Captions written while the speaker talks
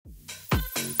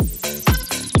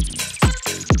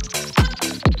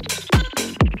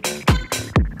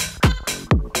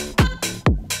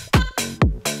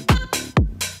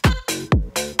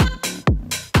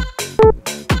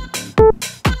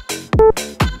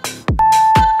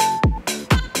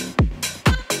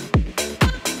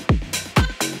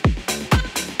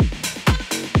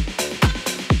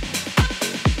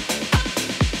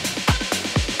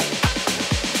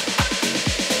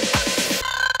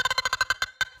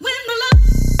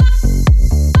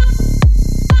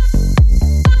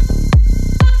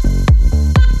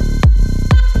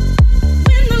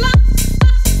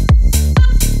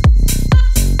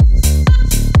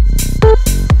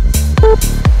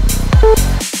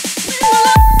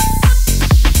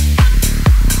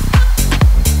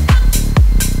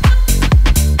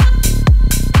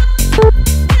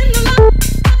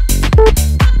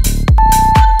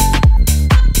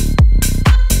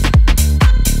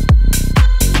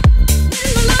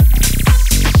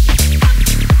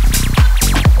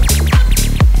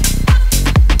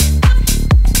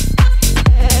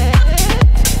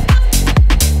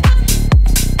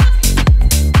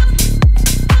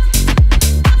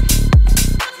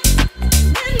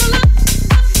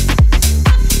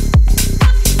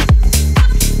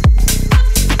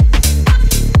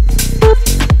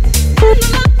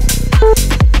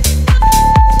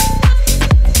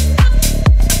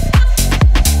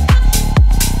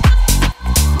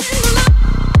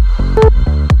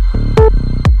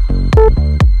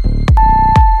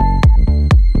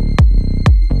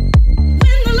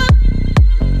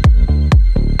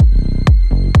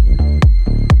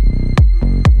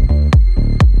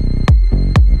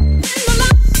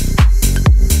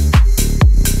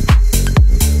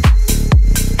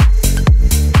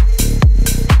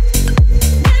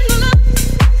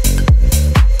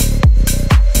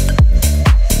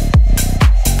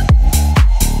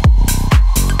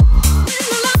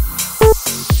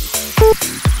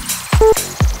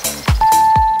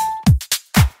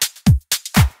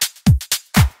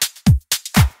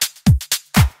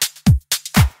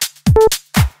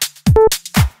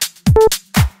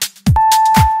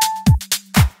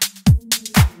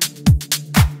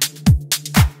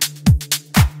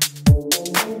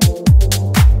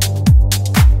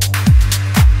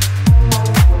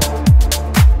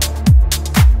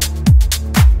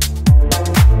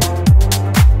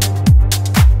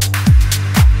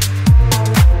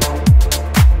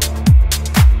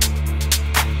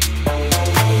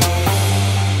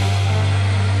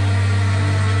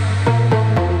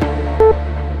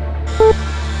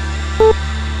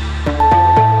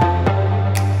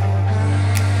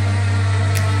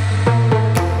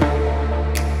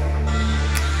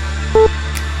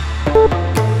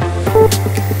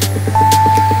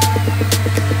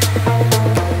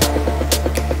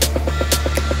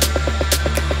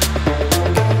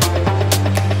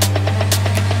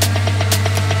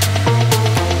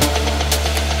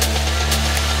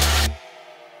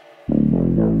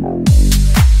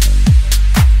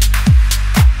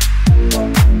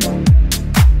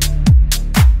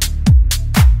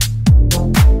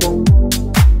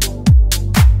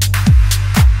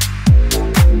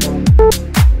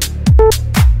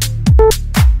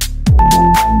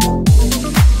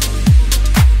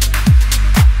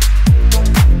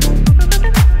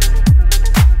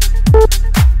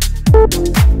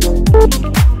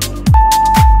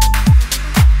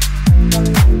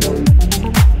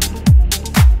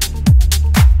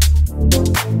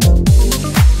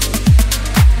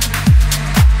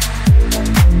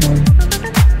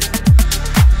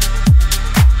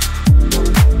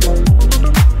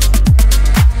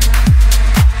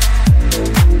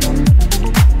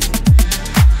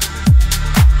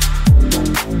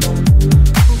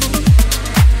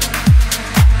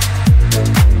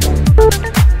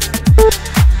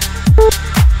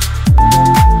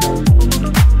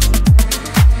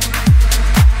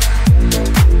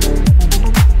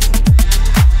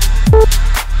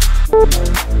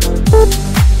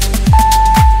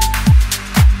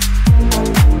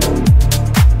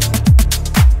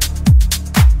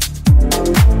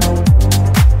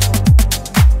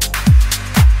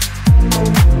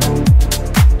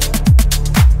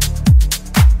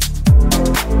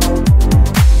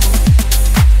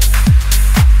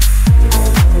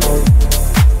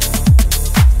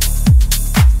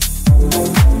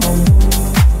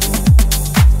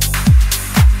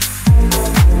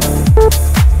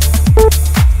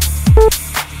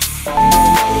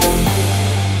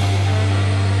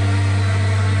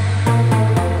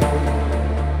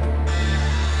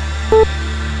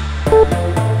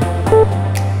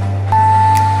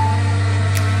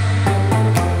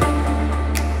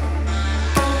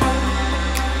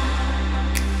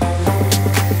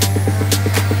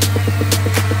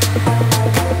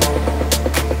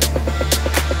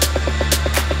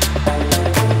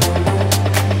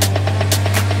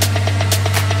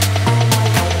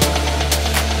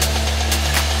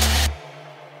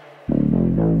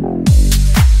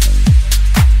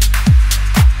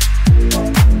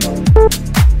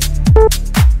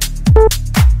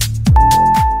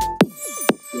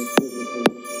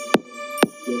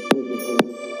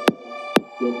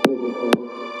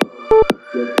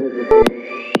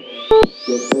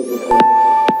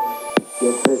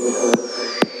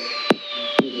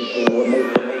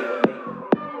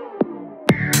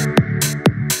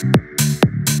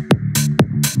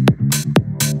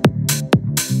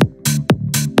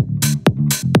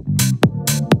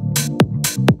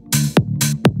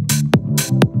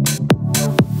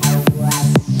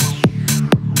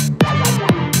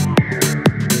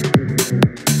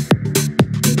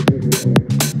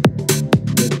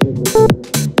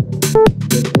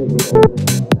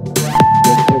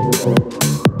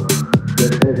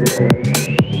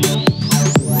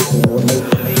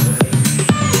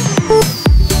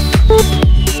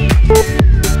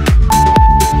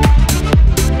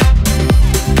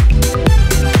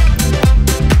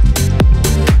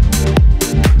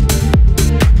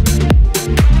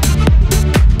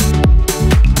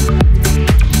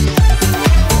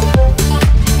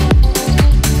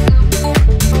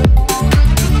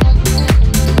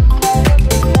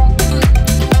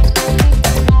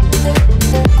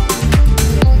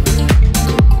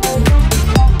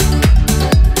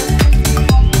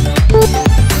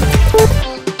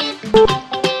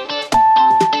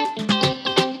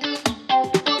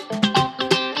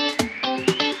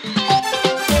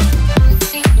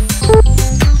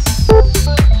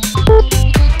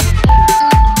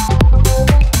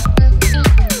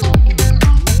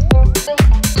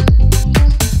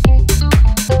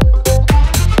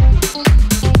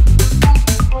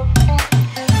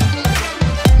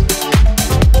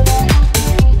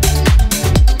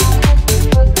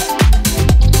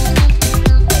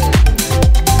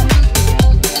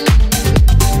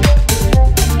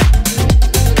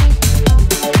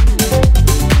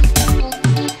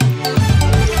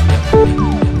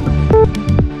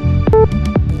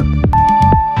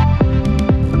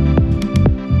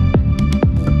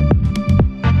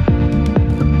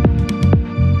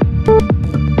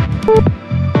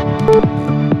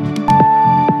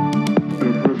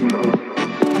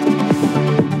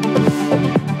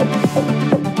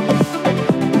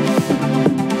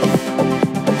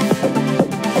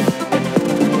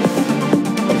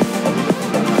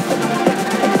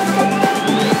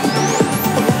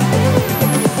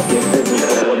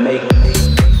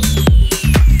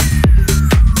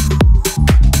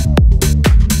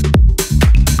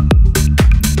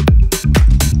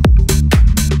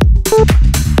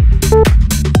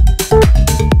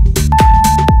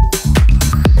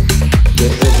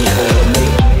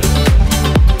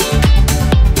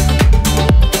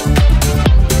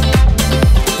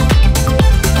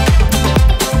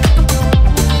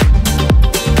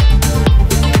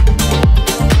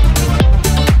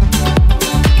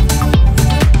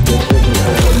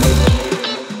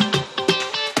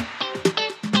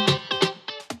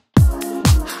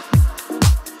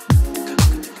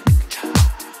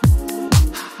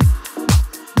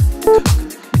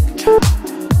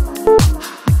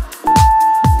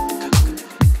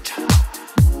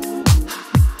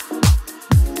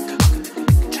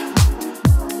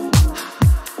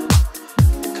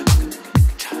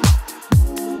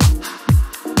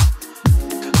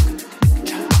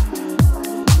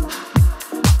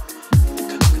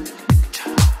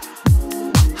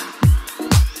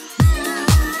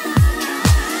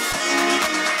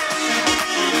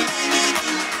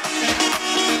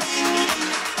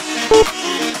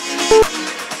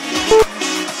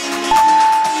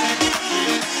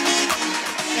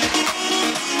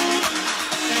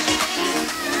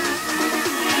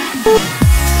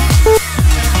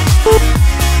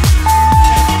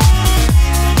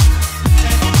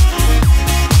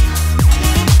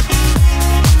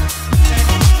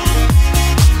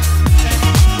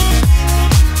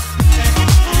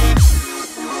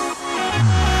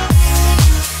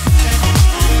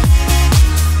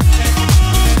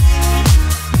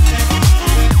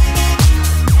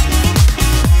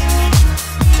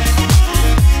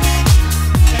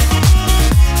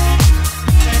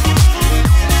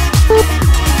Boop.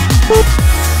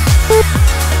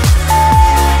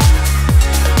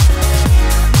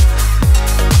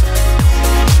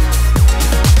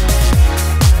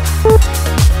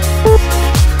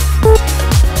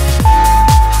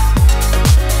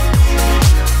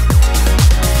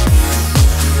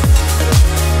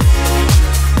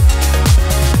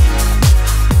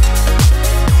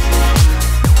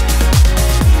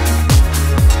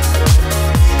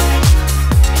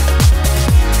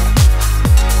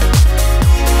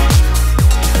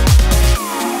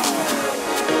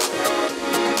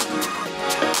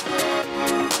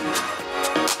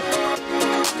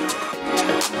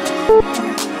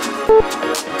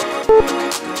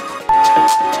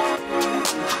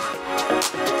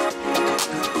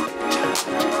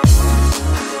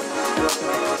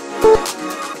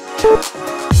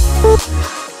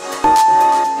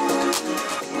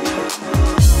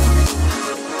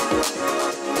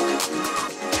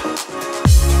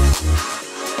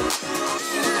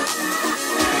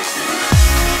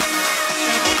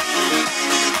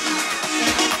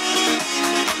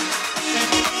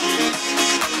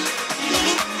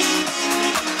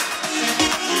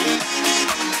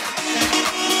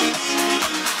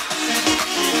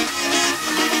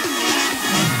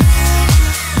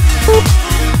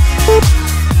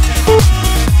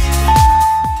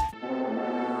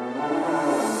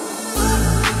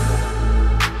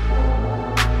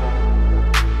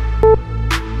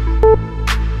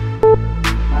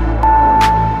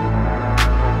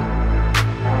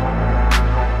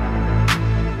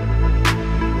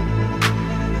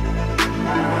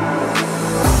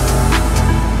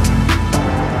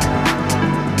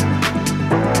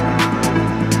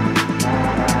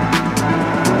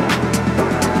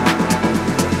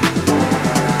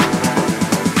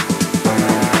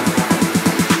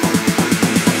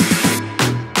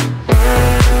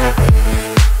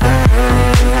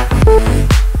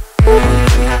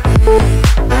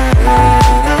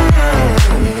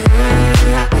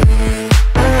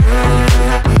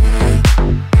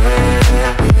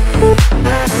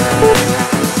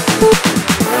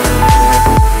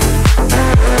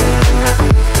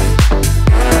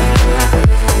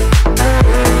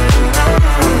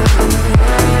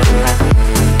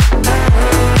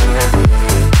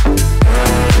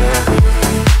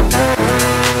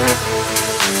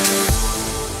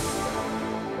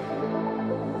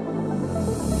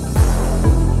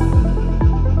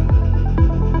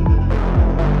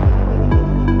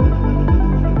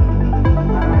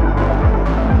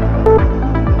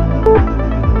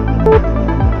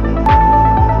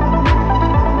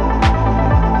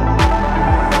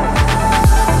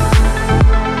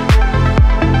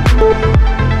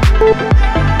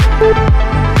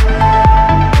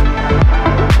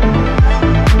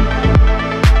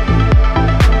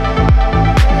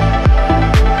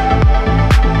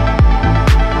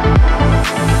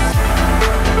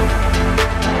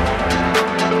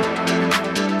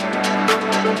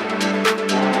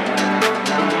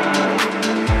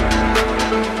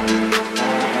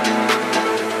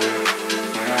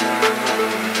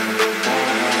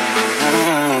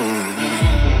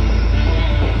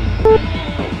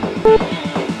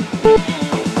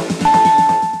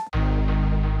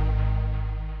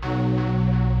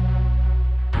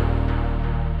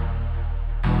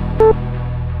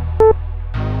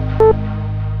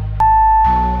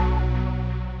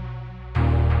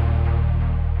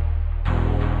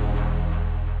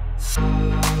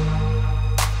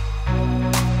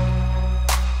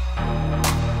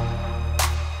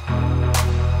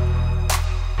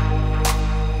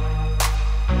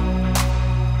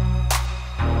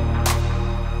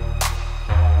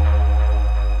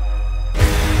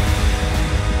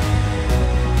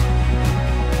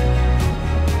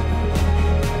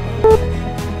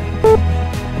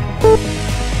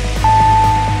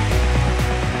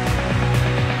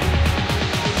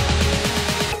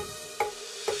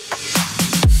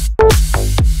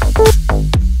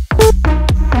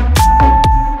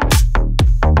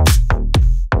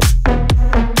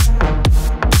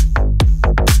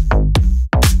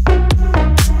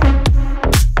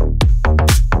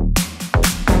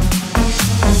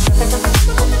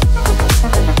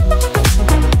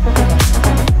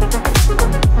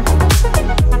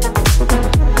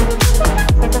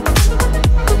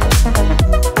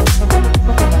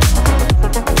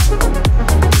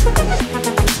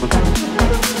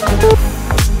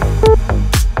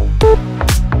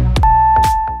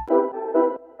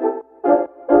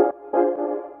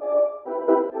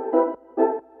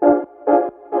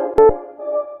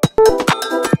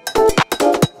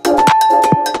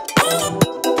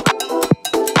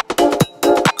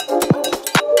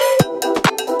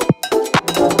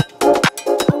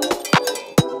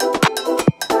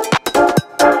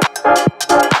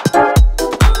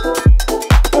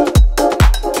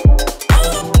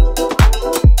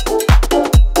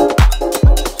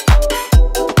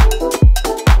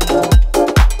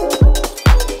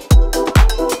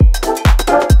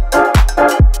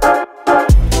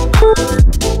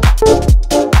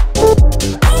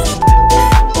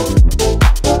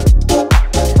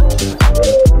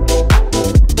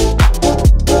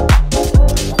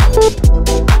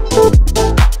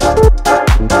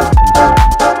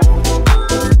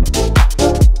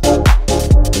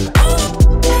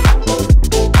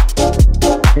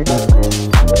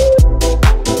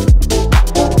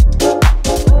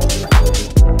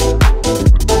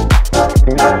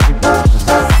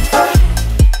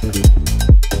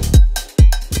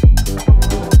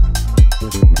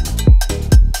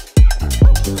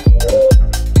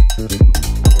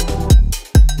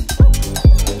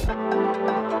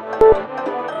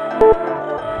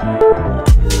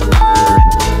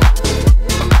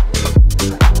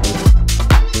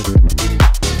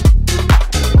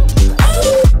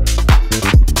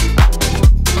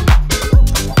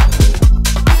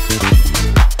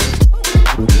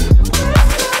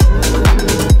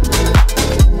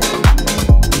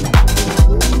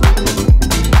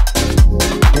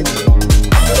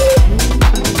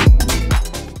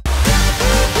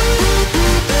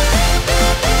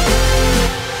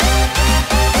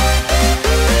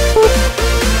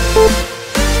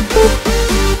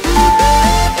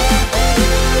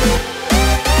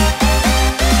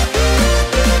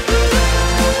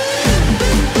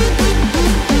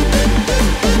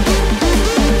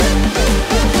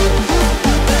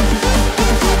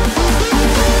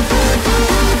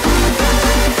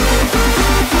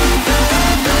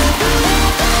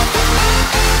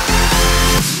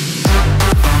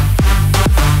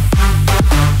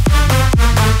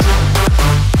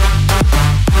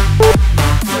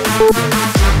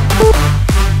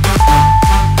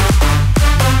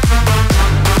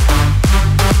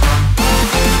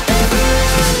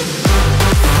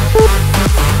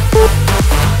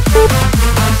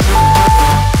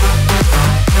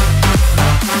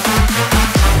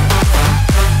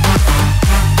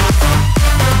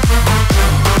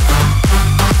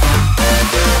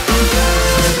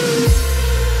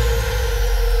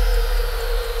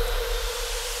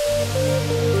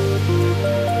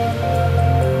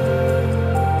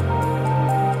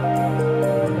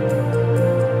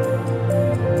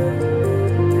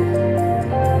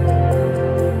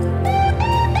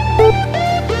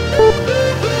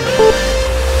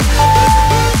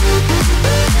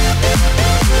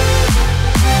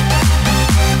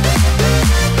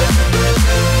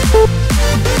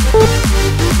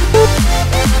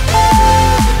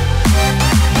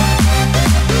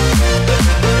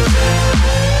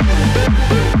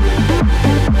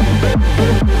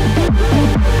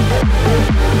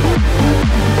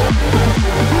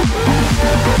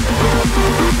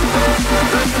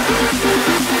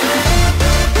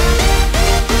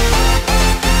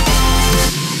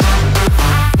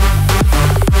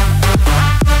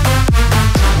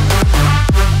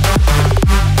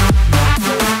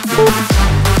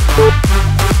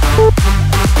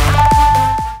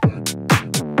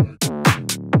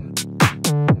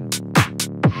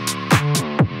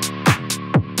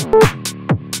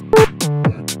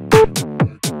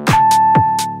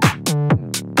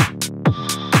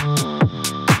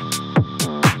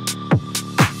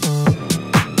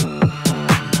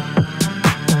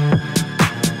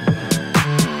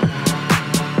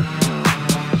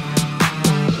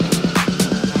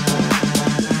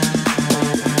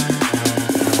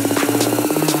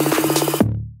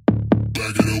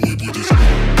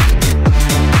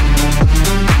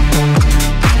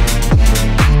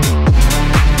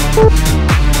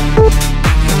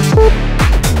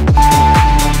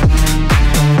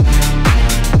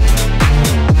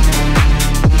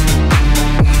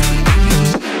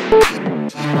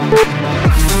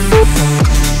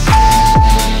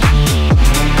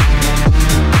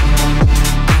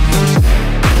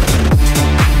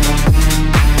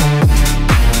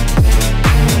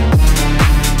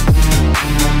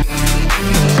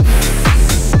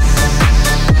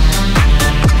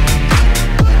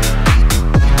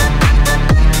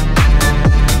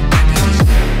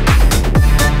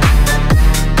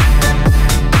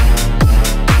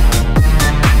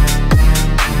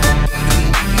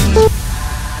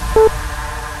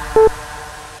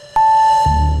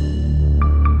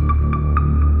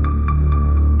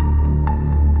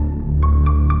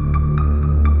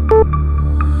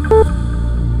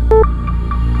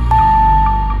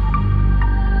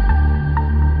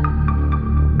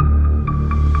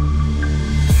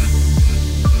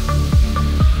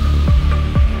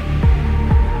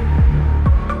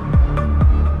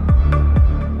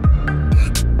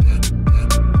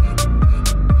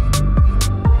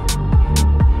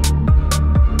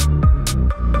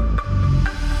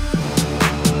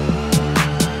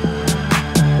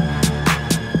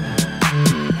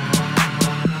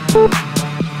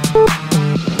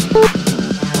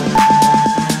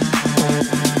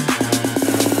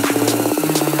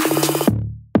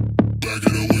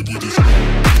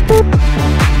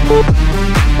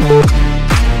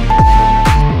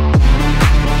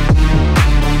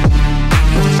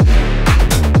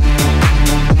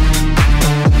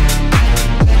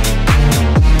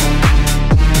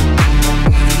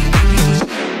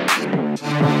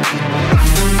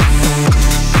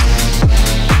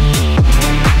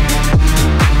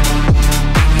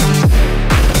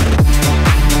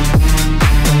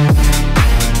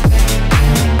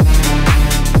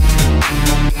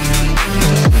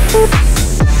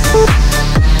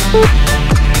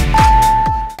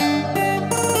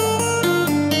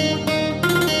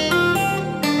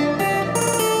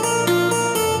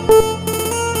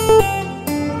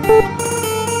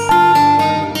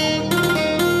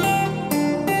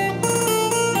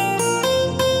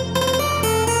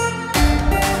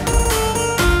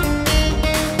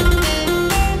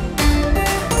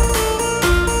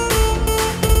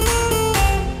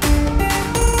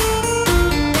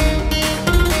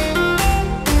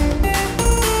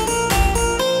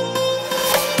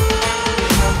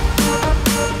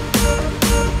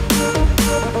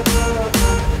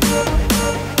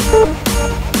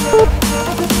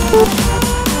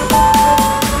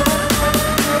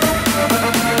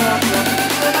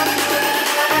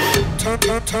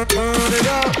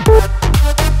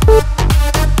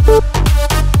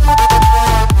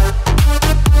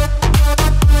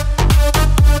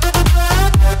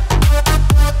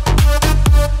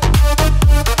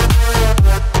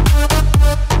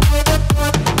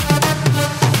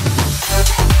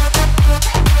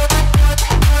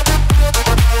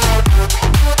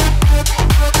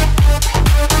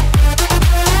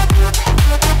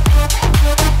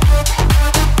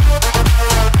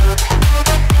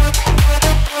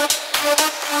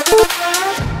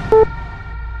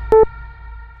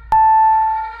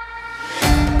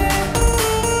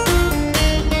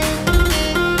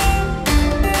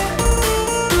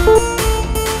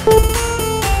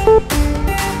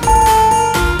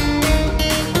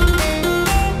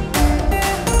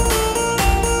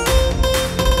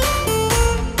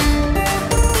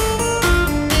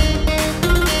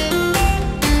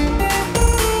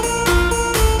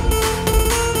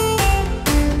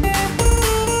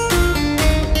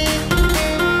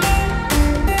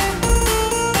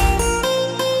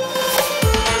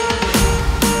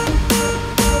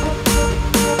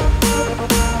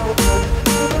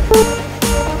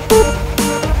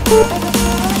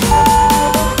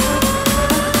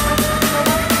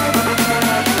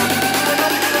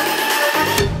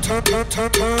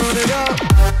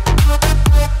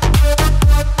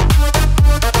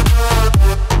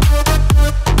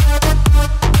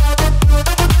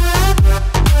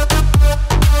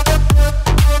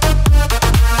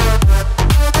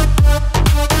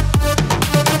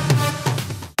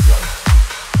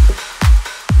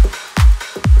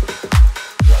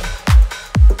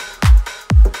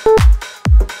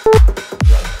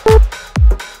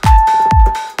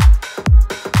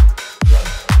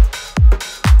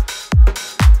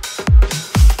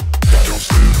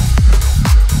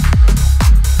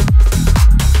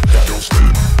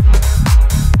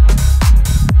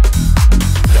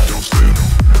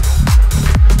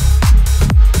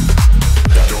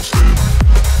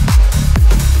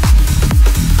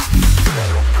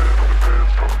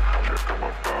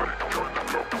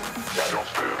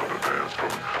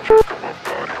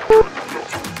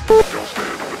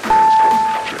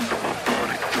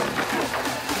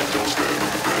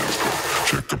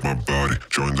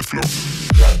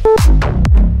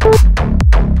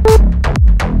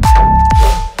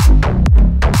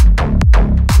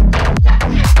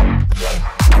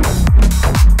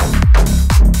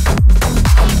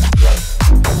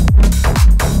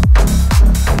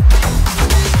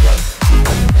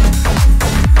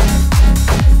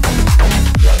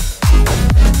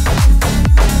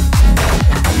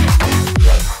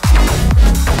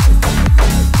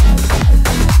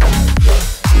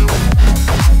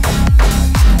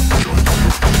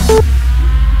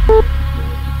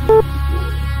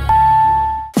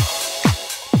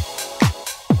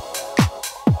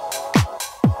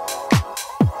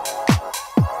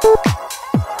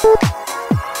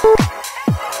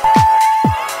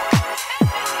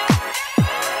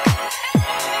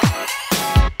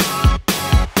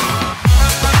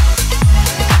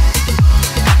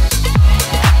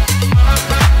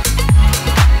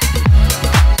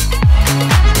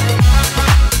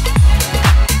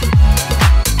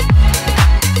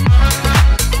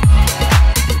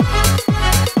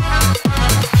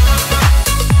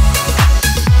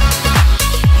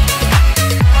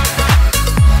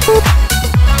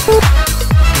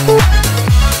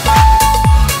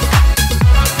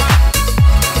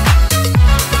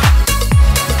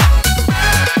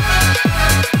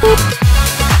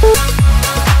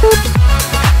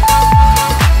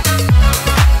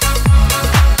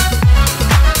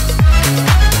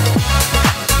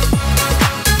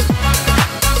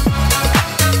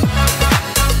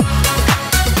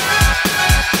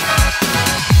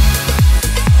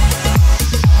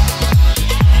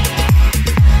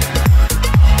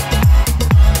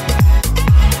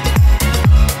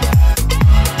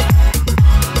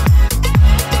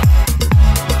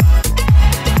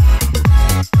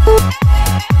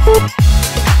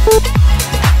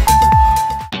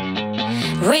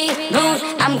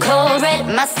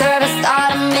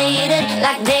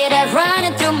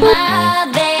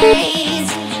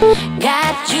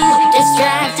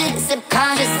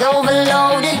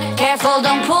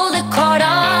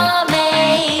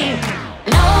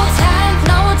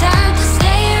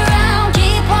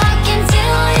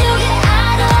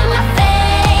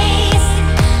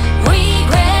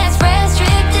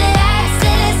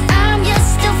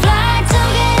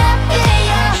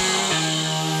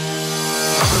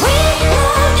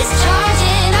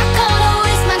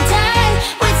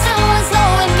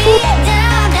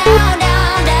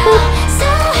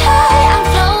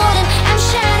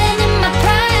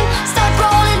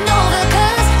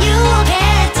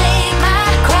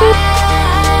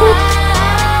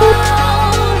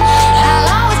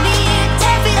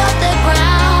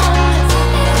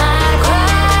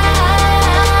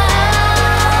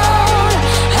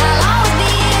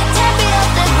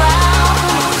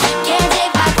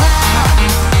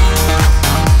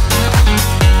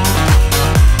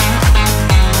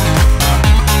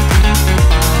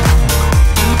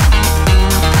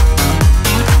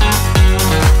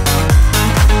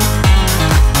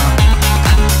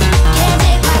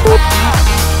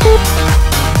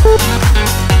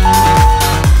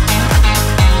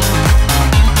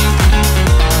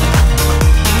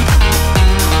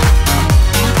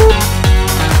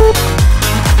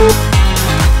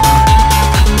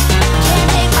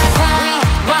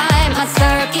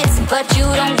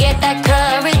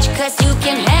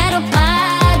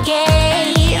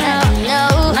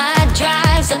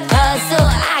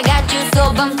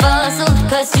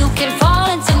 'cause you can fall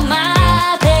into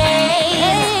my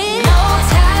pain. No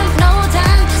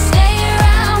time to stay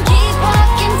around. Keep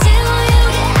walking till you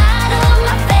get out of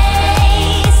my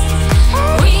face.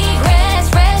 Regrets,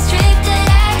 restricted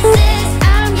access.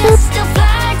 I'm just a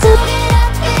flag to get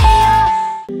up here.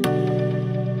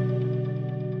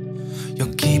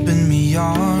 You're keeping me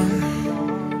on.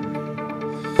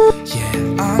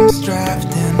 Yeah, I'm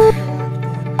strapped in,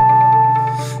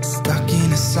 stuck in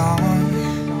a song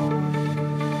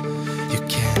you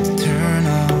can't turn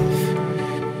off.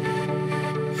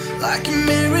 Like a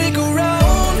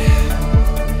merry-go-round,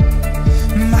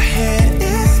 my head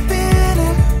is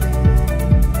spinning.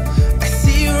 I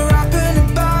see you up and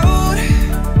about.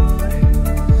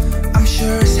 I'm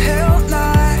sure as hell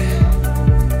not.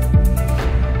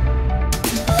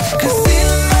 'Cause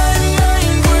in my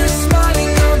mind we're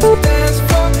smiling on the dance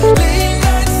floor, late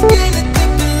night skin and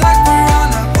dipping like we're on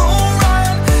our own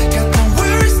run. Got no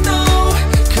words, no,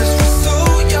 'cause we're so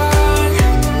young.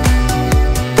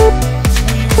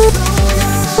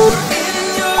 We're in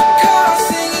your car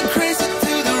singing crazy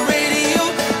to the radio.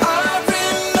 I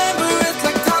remember it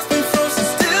like time's been frozen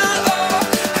still. Oh,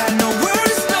 had no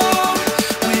words, no,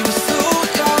 we were so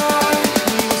young.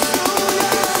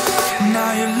 Now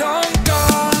you're long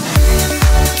gone.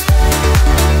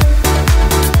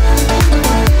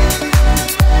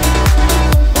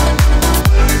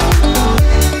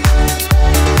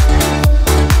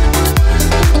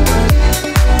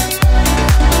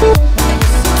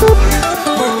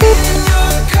 We're in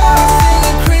your car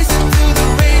singing crazy to the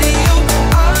radio.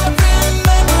 I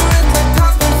remember it like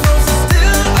time's been frozen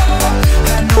still. Oh,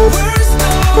 had no words,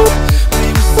 no, we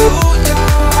were so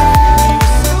young.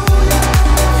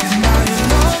 Now you're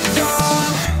long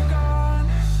gone.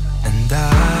 And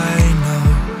I know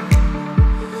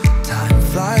time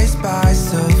flies by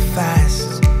so fast.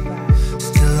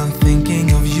 Still I'm thinking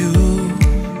of you.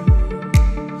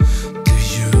 Do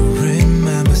you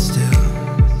remember still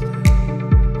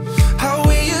how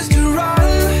we used to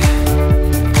run?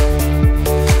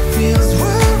 Fields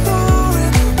were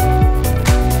roaring.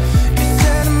 You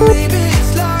said maybe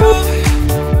it's love.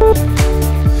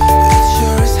 It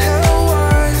sure as hell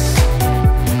was.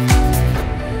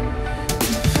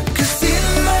 'Cause in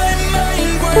my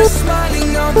mind we're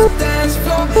smiling on the dance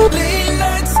floor, late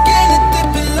night skin and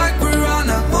dipping like we're on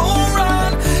a home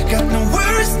run. Got no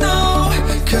words, no,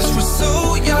 'cause we're so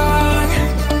young.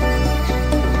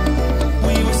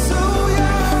 We were so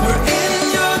young. We're in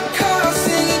your car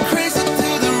singing crazy to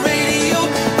the radio.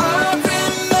 I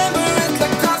remember it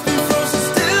like time's been frozen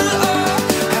still. Oh,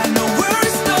 had no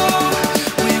words, no,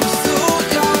 we were so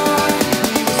young.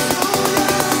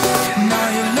 Now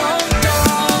you're long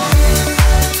gone.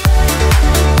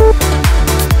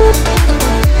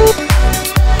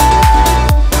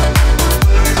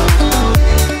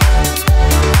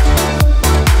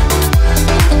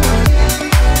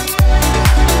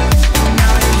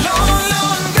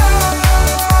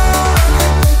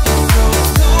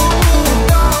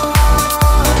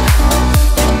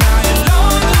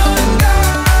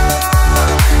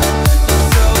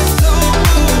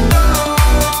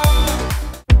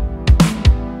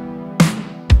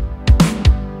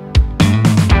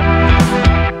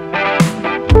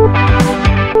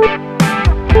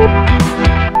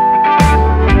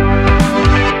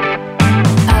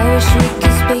 I wish we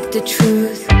could speak the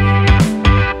truth.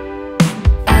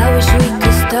 I wish we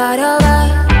could start over.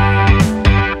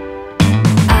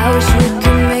 I wish we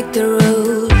could make the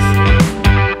rules.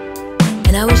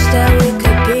 And I wish that we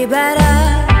could be better.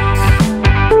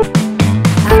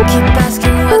 I keep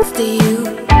asking what's the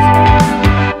use.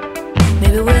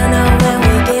 Maybe we'll know when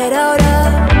we get older.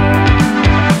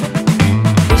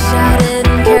 Wish I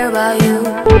didn't care about you.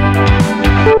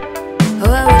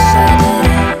 Oh, I wish I didn't.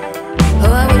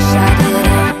 Oh, I wish I didn't.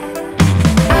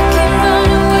 I can't run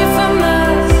away from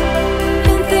us.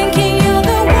 Been thinking you're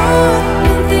the one.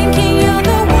 Been thinking you're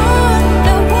the one,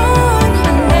 the one.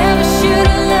 I never should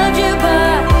have loved you,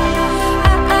 but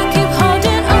I keep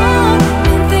holding on.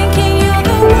 Been thinking you're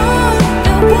the one,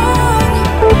 the one.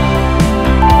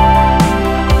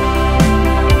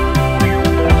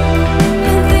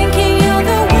 Been thinking you're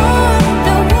the one,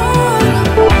 the one.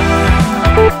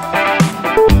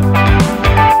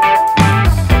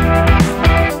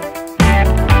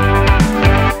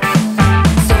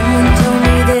 Someone told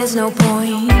me there's no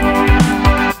point,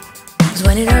 'cause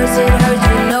when it hurts with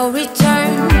no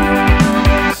return.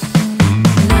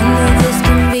 None of this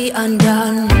can be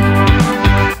undone.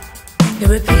 It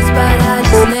repeats but I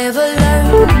just never learn.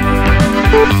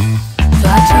 So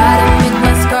I try to make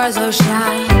my scars all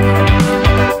shine,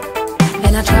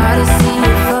 and I try to see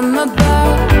you from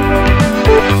above.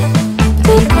 But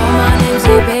then you call my name,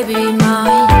 say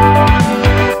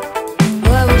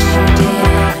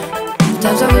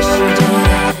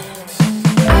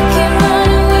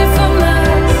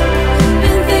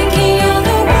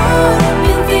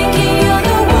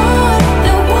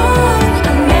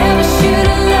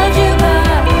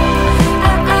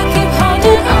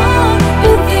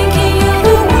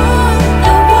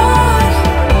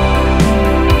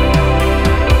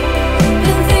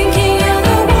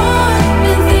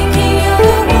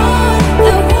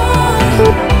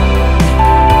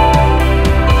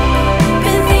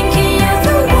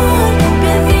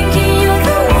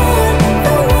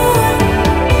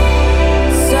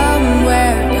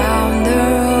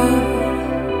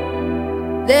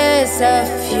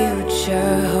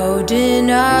pressure holding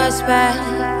us back,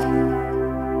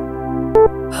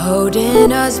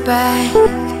 holding us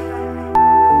back.